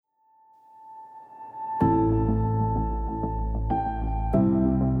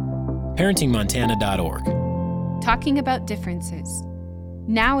ParentingMontana.org. Talking about differences.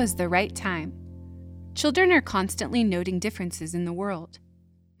 Now is the right time. Children are constantly noting differences in the world.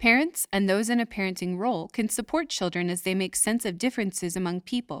 Parents and those in a parenting role can support children as they make sense of differences among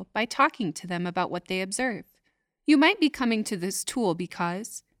people by talking to them about what they observe. You might be coming to this tool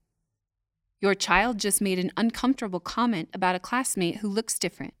because your child just made an uncomfortable comment about a classmate who looks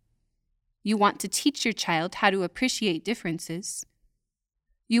different. You want to teach your child how to appreciate differences.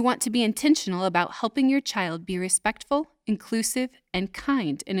 You want to be intentional about helping your child be respectful, inclusive, and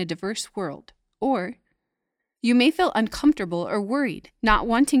kind in a diverse world. Or you may feel uncomfortable or worried, not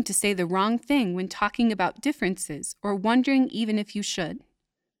wanting to say the wrong thing when talking about differences or wondering even if you should.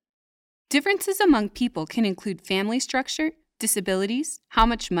 Differences among people can include family structure, disabilities, how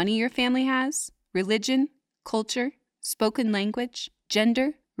much money your family has, religion, culture, spoken language,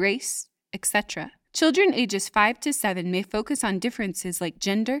 gender, race, etc. Children ages 5 to 7 may focus on differences like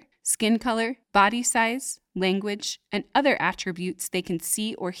gender, skin color, body size, language, and other attributes they can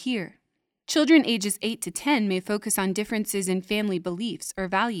see or hear. Children ages 8 to 10 may focus on differences in family beliefs or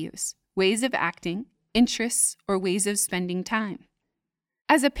values, ways of acting, interests, or ways of spending time.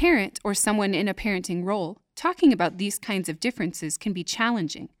 As a parent or someone in a parenting role, talking about these kinds of differences can be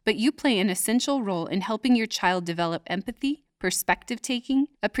challenging, but you play an essential role in helping your child develop empathy, perspective-taking,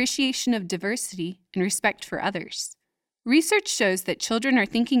 appreciation of diversity, and respect for others. Research shows that children are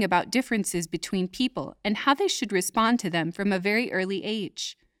thinking about differences between people and how they should respond to them from a very early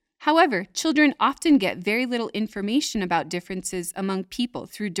age. However, children often get very little information about differences among people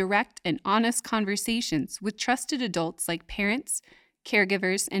through direct and honest conversations with trusted adults like parents,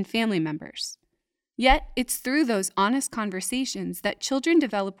 caregivers, and family members. Yet, it's through those honest conversations that children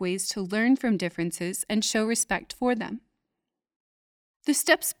develop ways to learn from differences and show respect for them. The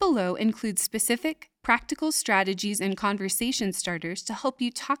steps below include specific, practical strategies and conversation starters to help you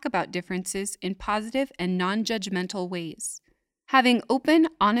talk about differences in positive and non-judgmental ways. Having open,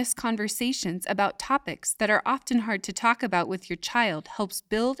 honest conversations about topics that are often hard to talk about with your child helps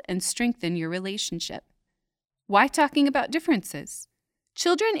build and strengthen your relationship. Why talking about differences?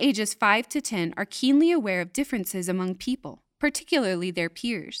 Children ages 5 to 10 are keenly aware of differences among people, particularly their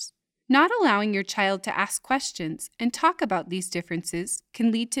peers. Not allowing your child to ask questions and talk about these differences can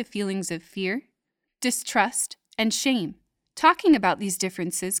lead to feelings of fear, distrust, and shame. Talking about these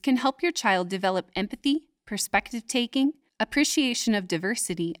differences can help your child develop empathy, perspective-taking, appreciation of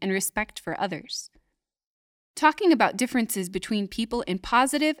diversity, and respect for others. Talking about differences between people in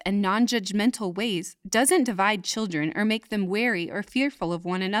positive and non-judgmental ways doesn't divide children or make them wary or fearful of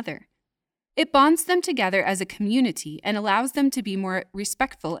one another. It bonds them together as a community and allows them to be more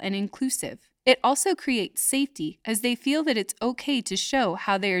respectful and inclusive. It also creates safety as they feel that it's okay to show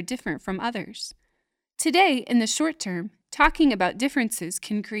how they are different from others. Today, in the short term, talking about differences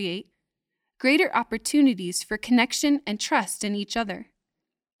can create greater opportunities for connection and trust in each other,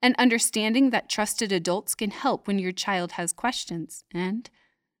 and understanding that trusted adults can help when your child has questions, and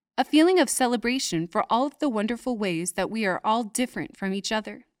a feeling of celebration for all of the wonderful ways that we are all different from each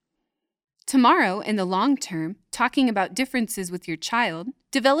other. Tomorrow, in the long term, talking about differences with your child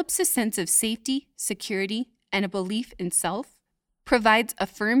develops a sense of safety, security, and a belief in self, provides a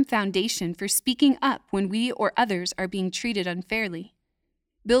firm foundation for speaking up when we or others are being treated unfairly,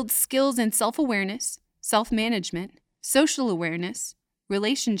 builds skills in self-awareness, self-management, social awareness,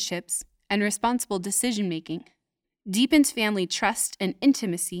 relationships, and responsible decision-making, deepens family trust and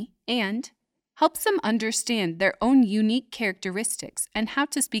intimacy, and helps them understand their own unique characteristics and how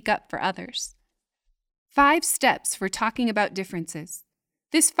to speak up for others. 5 steps for talking about differences.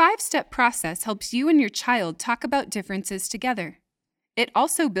 This 5-step process helps you and your child talk about differences together. It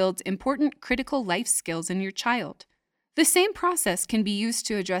also builds important critical life skills in your child. The same process can be used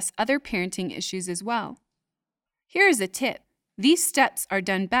to address other parenting issues as well. Here is a tip. These steps are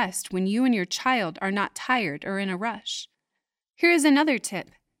done best when you and your child are not tired or in a rush. Here is another tip.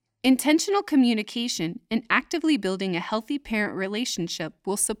 Intentional communication and actively building a healthy parent relationship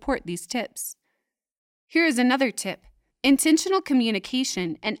will support these tips. Here is another tip. Intentional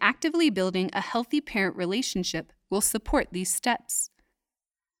communication and actively building a healthy parent relationship will support these steps.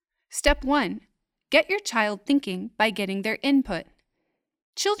 Step 1. Get your child thinking by getting their input.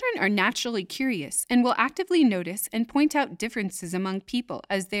 Children are naturally curious and will actively notice and point out differences among people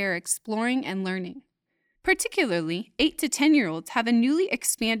as they are exploring and learning. Particularly, 8 to 10-year-olds have a newly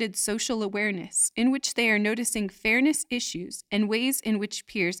expanded social awareness in which they are noticing fairness issues and ways in which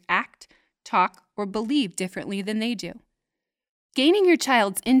peers act, talk, or believe differently than they do. Gaining your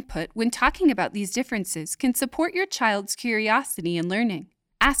child's input when talking about these differences can support your child's curiosity and learning.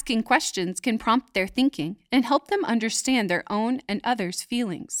 Asking questions can prompt their thinking and help them understand their own and others'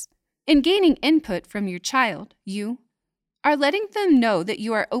 feelings. In gaining input from your child, you are letting them know that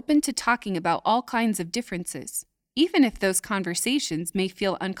you are open to talking about all kinds of differences, even if those conversations may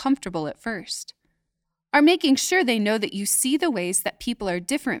feel uncomfortable at first. Are making sure they know that you see the ways that people are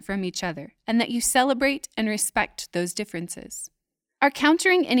different from each other and that you celebrate and respect those differences. Are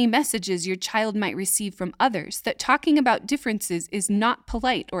countering any messages your child might receive from others that talking about differences is not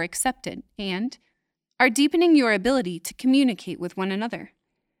polite or accepted, and are deepening your ability to communicate with one another.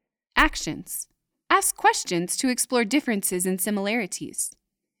 Actions. Ask questions to explore differences and similarities.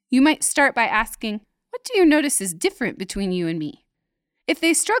 You might start by asking, "What do you notice is different between you and me?" If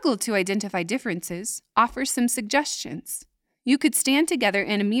they struggle to identify differences, offer some suggestions. You could stand together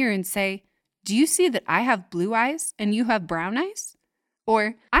in a mirror and say, "Do you see that I have blue eyes and you have brown eyes?"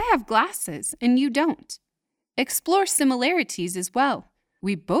 Or, "I have glasses and you don't." Explore similarities as well.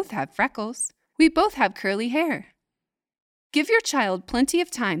 We both have freckles. We both have curly hair. Give your child plenty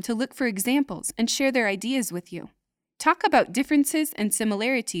of time to look for examples and share their ideas with you. Talk about differences and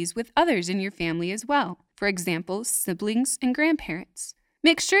similarities with others in your family as well, for example, siblings and grandparents.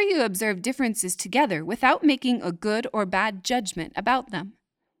 Make sure you observe differences together without making a good or bad judgment about them.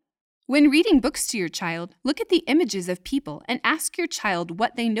 When reading books to your child, look at the images of people and ask your child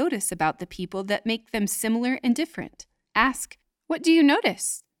what they notice about the people that make them similar and different. Ask, "What do you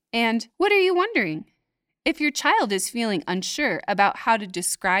notice?" And "What are you wondering?" If your child is feeling unsure about how to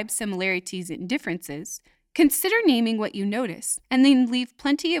describe similarities and differences, consider naming what you notice and then leave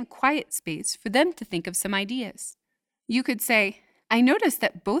plenty of quiet space for them to think of some ideas. You could say, "I noticed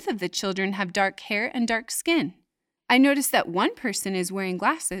that both of the children have dark hair and dark skin. I noticed that one person is wearing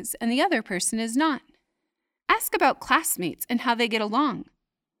glasses and the other person is not." Ask about classmates and how they get along.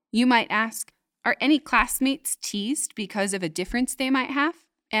 You might ask, "Are any classmates teased because of a difference they might have?"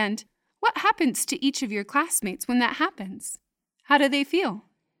 And, "What happens to each of your classmates when that happens? How do they feel?"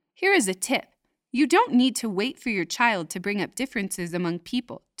 Here is a tip. You don't need to wait for your child to bring up differences among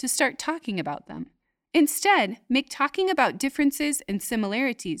people to start talking about them. Instead, make talking about differences and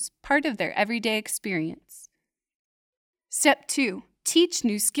similarities part of their everyday experience. Step 2. Teach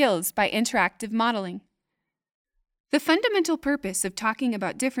new skills by interactive modeling. The fundamental purpose of talking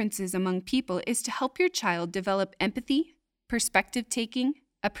about differences among people is to help your child develop empathy, perspective-taking,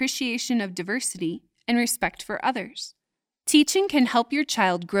 appreciation of diversity, and respect for others. Teaching can help your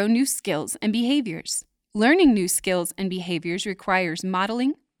child grow new skills and behaviors. Learning new skills and behaviors requires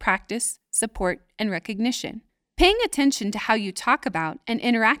modeling, practice, support, and recognition. Paying attention to how you talk about and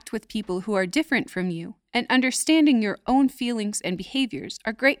interact with people who are different from you and understanding your own feelings and behaviors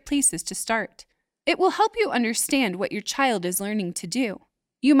are great places to start. It will help you understand what your child is learning to do.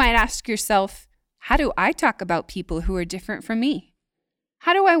 You might ask yourself, "How do I talk about people who are different from me?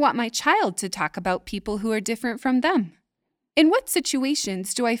 How do I want my child to talk about people who are different from them? In what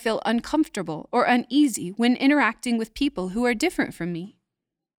situations do I feel uncomfortable or uneasy when interacting with people who are different from me?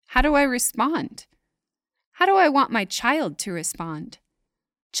 How do I respond? How do I want my child to respond?"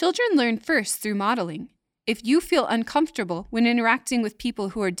 Children learn first through modeling. If you feel uncomfortable when interacting with people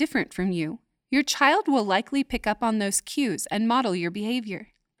who are different from you, your child will likely pick up on those cues and model your behavior.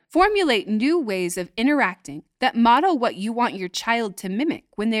 Formulate new ways of interacting that model what you want your child to mimic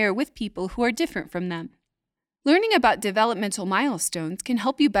when they are with people who are different from them. Learning about developmental milestones can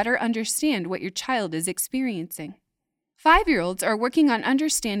help you better understand what your child is experiencing. 5-year-olds are working on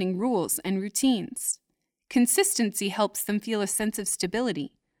understanding rules and routines. Consistency helps them feel a sense of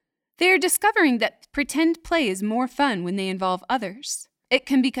stability. They are discovering that pretend play is more fun when they involve others. It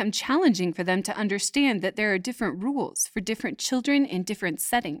can become challenging for them to understand that there are different rules for different children in different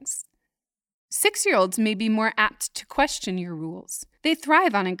settings. 6-year-olds may be more apt to question your rules. They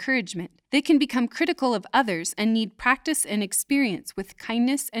thrive on encouragement. They can become critical of others and need practice and experience with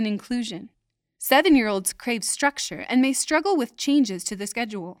kindness and inclusion. 7-year-olds crave structure and may struggle with changes to the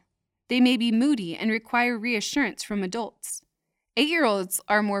schedule. They may be moody and require reassurance from adults. 8-year-olds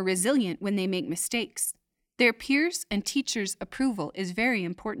are more resilient when they make mistakes. Their peers' and teachers' approval is very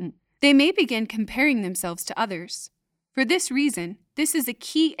important. They may begin comparing themselves to others. For this reason, this is a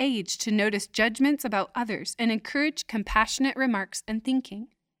key age to notice judgments about others and encourage compassionate remarks and thinking.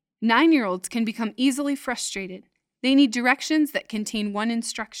 9-year-olds can become easily frustrated. They need directions that contain one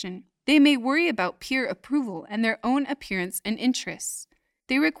instruction. They may worry about peer approval and their own appearance and interests.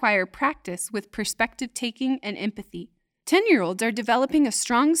 They require practice with perspective-taking and empathy. 10-year-olds are developing a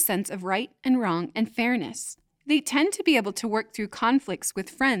strong sense of right and wrong and fairness. They tend to be able to work through conflicts with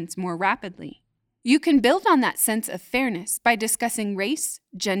friends more rapidly. You can build on that sense of fairness by discussing race,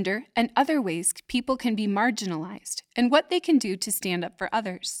 gender, and other ways people can be marginalized and what they can do to stand up for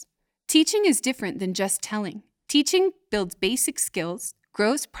others. Teaching is different than just telling. Teaching builds basic skills,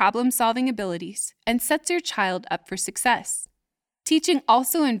 grows problem-solving abilities, and sets your child up for success. Teaching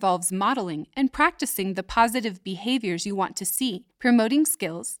also involves modeling and practicing the positive behaviors you want to see, promoting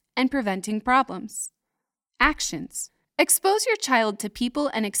skills, and preventing problems. Actions. Expose your child to people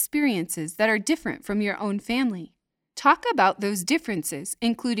and experiences that are different from your own family. Talk about those differences,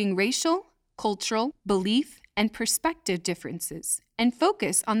 including racial, cultural, belief, and perspective differences, and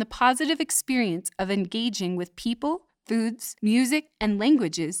focus on the positive experience of engaging with people, foods, music, and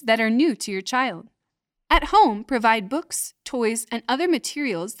languages that are new to your child. At home, provide books, toys, and other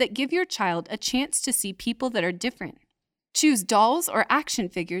materials that give your child a chance to see people that are different. Choose dolls or action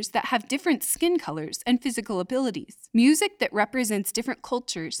figures that have different skin colors and physical abilities, music that represents different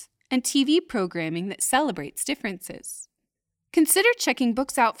cultures, and TV programming that celebrates differences. Consider checking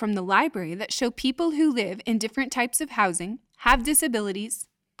books out from the library that show people who live in different types of housing, have disabilities,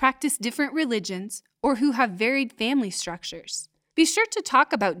 practice different religions, or who have varied family structures. Be sure to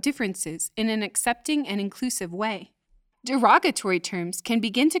talk about differences in an accepting and inclusive way. Derogatory terms can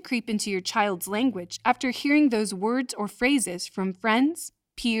begin to creep into your child's language after hearing those words or phrases from friends,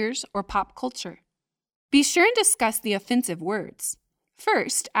 peers, or pop culture. Be sure and discuss the offensive words.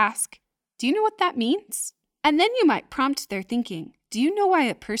 First, ask, "Do you know what that means?" And then you might prompt their thinking. Do you know why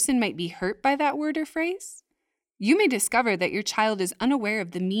a person might be hurt by that word or phrase? You may discover that your child is unaware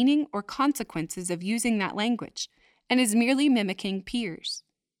of the meaning or consequences of using that language and is merely mimicking peers.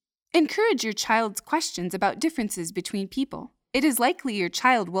 Encourage your child's questions about differences between people. It is likely your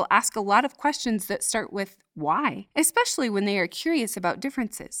child will ask a lot of questions that start with why, especially when they are curious about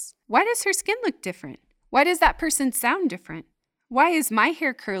differences. Why does her skin look different? Why does that person sound different? Why is my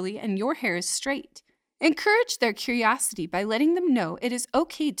hair curly and your hair is straight? Encourage their curiosity by letting them know it is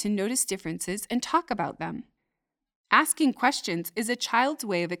okay to notice differences and talk about them. Asking questions is a child's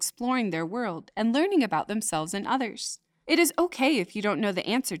way of exploring their world and learning about themselves and others. It is okay if you don't know the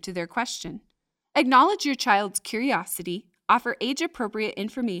answer to their question. Acknowledge your child's curiosity, offer age-appropriate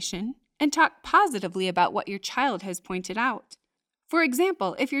information, and talk positively about what your child has pointed out. For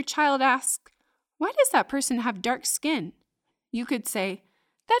example, if your child asks, "Why does that person have dark skin?" you could say,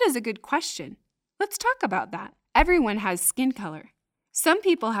 "That is a good question. Let's talk about that." Everyone has skin color. Some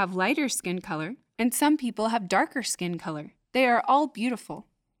people have lighter skin color, and some people have darker skin color. They are all beautiful.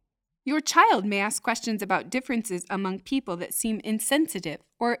 Your child may ask questions about differences among people that seem insensitive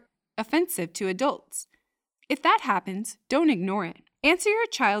or offensive to adults. If that happens, don't ignore it. Answer your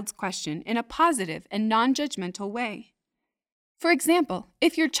child's question in a positive and non-judgmental way. For example,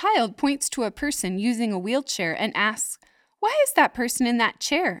 if your child points to a person using a wheelchair and asks, "Why is that person in that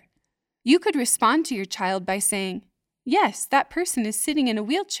chair?" you could respond to your child by saying, "Yes, that person is sitting in a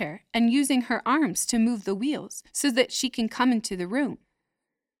wheelchair and using her arms to move the wheels so that she can come into the room."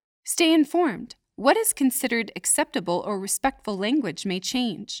 Stay informed. What is considered acceptable or respectful language may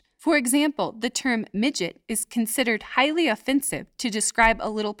change. For example, the term midget is considered highly offensive to describe a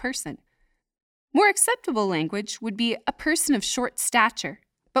little person. More acceptable language would be a person of short stature,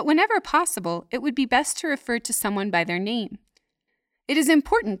 but whenever possible, it would be best to refer to someone by their name. It is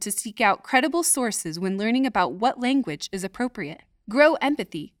important to seek out credible sources when learning about what language is appropriate. Grow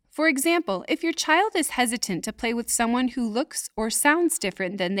empathy. For example, if your child is hesitant to play with someone who looks or sounds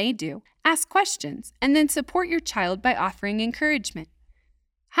different than they do, ask questions and then support your child by offering encouragement.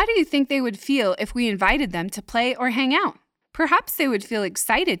 How do you think they would feel if we invited them to play or hang out? Perhaps they would feel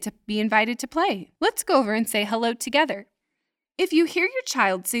excited to be invited to play. Let's go over and say hello together. If you hear your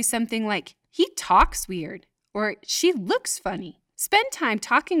child say something like, "He talks weird," or "She looks funny," spend time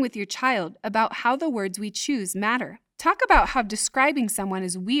talking with your child about how the words we choose matter. Talk about how describing someone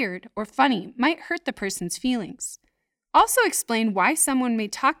as weird or funny might hurt the person's feelings. Also explain why someone may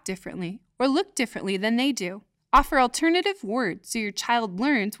talk differently or look differently than they do. Offer alternative words so your child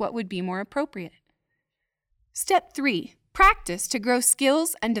learns what would be more appropriate. Step 3. Practice to grow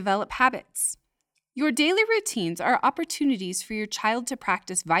skills and develop habits. Your daily routines are opportunities for your child to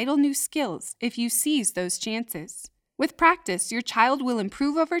practice vital new skills if you seize those chances. With practice, your child will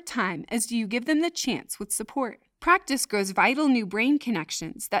improve over time as you give them the chance with support. Practice grows vital new brain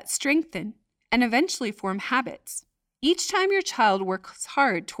connections that strengthen and eventually form habits. Each time your child works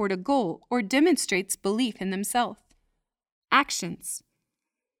hard toward a goal or demonstrates belief in themselves. Actions.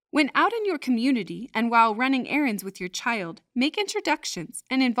 When out in your community and while running errands with your child, make introductions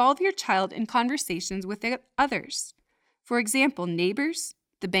and involve your child in conversations with others. For example, neighbors,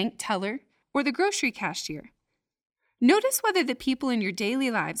 the bank teller, or the grocery cashier. Notice whether the people in your daily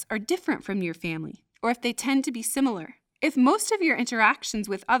lives are different from your family, or if they tend to be similar. If most of your interactions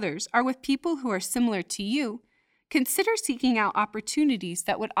with others are with people who are similar to you, consider seeking out opportunities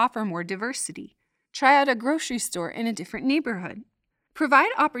that would offer more diversity. Try out a grocery store in a different neighborhood.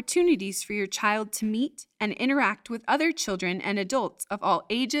 Provide opportunities for your child to meet and interact with other children and adults of all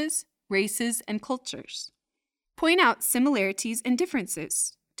ages, races, and cultures. Point out similarities and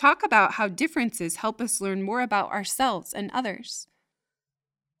differences. Talk about how differences help us learn more about ourselves and others.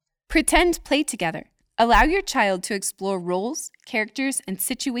 Pretend play together. Allow your child to explore roles, characters, and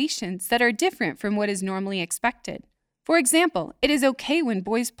situations that are different from what is normally expected. For example, it is okay when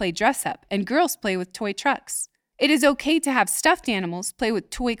boys play dress-up and girls play with toy trucks. It is okay to have stuffed animals play with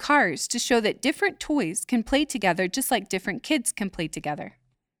toy cars to show that different toys can play together just like different kids can play together.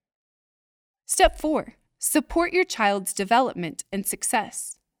 Step 4. Support your child's development and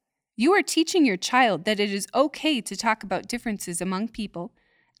success. You are teaching your child that it is okay to talk about differences among people,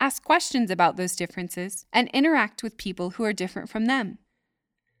 ask questions about those differences, and interact with people who are different from them.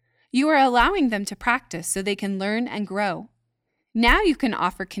 You are allowing them to practice so they can learn and grow. Now you can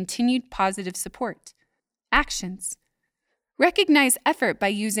offer continued positive support. Actions. Recognize effort by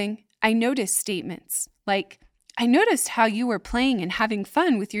using "I noticed" statements, like, "I noticed how you were playing and having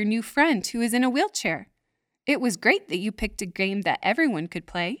fun with your new friend who is in a wheelchair. It was great that you picked a game that everyone could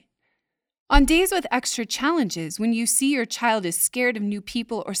play." On days with extra challenges, when you see your child is scared of new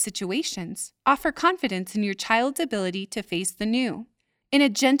people or situations, offer confidence in your child's ability to face the new. In a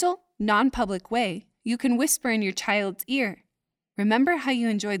gentle, non-public way, you can whisper in your child's ear, "Remember how you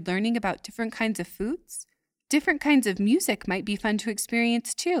enjoyed learning about different kinds of foods? Different kinds of music might be fun to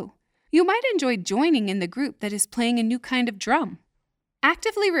experience too. You might enjoy joining in the group that is playing a new kind of drum."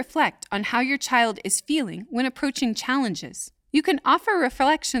 Actively reflect on how your child is feeling when approaching challenges. You can offer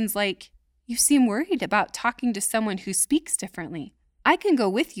reflections like, "You seem worried about talking to someone who speaks differently. I can go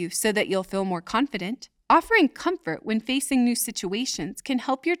with you so that you'll feel more confident." Offering comfort when facing new situations can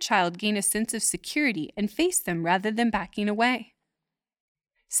help your child gain a sense of security and face them rather than backing away.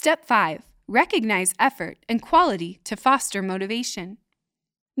 Step 5. Recognize effort and quality to foster motivation.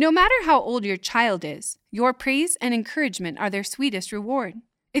 No matter how old your child is, your praise and encouragement are their sweetest reward.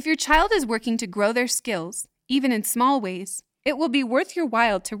 If your child is working to grow their skills, even in small ways, it will be worth your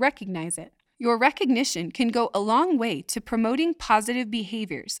while to recognize it. Your recognition can go a long way to promoting positive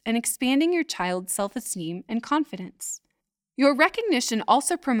behaviors and expanding your child's self-esteem and confidence. Your recognition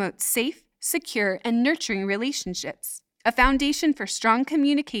also promotes safe, secure, and nurturing relationships, a foundation for strong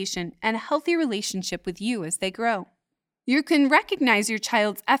communication and a healthy relationship with you as they grow. You can recognize your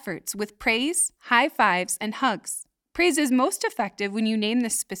child's efforts with praise, high fives, and hugs. Praise is most effective when you name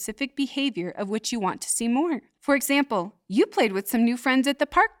the specific behavior of which you want to see more. For example, "You played with some new friends at the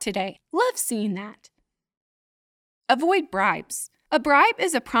park today. Love seeing that." Avoid bribes. A bribe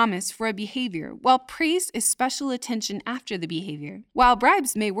is a promise for a behavior, while praise is special attention after the behavior. While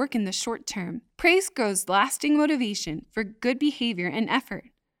bribes may work in the short term, praise grows lasting motivation for good behavior and effort.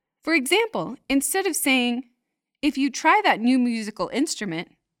 For example, instead of saying, "If you try that new musical instrument,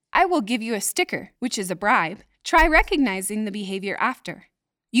 I will give you a sticker," which is a bribe, try recognizing the behavior after.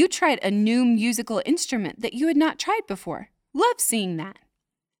 "You tried a new musical instrument that you had not tried before. Love seeing that."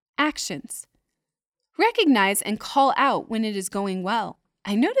 Actions. Recognize and call out when it is going well.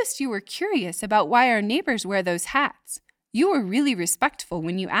 "I noticed you were curious about why our neighbors wear those hats. You were really respectful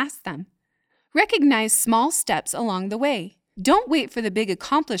when you asked them." Recognize small steps along the way. Don't wait for the big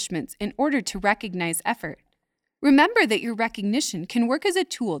accomplishments in order to recognize effort. Remember that your recognition can work as a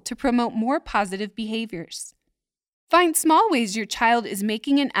tool to promote more positive behaviors. Find small ways your child is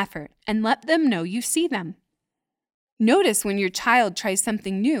making an effort and let them know you see them. Notice when your child tries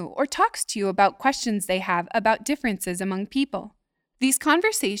something new or talks to you about questions they have about differences among people. These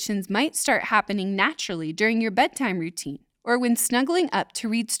conversations might start happening naturally during your bedtime routine or when snuggling up to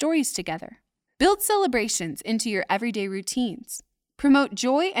read stories together. Build celebrations into your everyday routines. Promote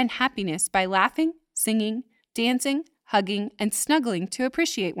joy and happiness by laughing, singing, dancing, hugging, and snuggling to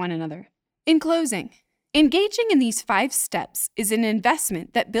appreciate one another. In closing, engaging in these 5 steps is an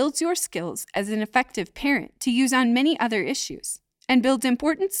investment that builds your skills as an effective parent to use on many other issues and builds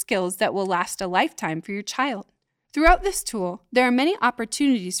important skills that will last a lifetime for your child. Throughout this tool, there are many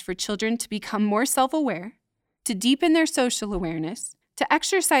opportunities for children to become more self-aware, to deepen their social awareness, to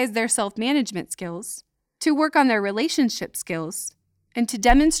exercise their self-management skills, to work on their relationship skills, and to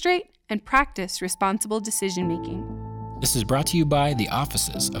demonstrate and practice responsible decision-making. This is brought to you by the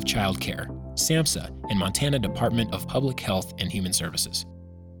Offices of Child Care, SAMHSA, and Montana Department of Public Health and Human Services.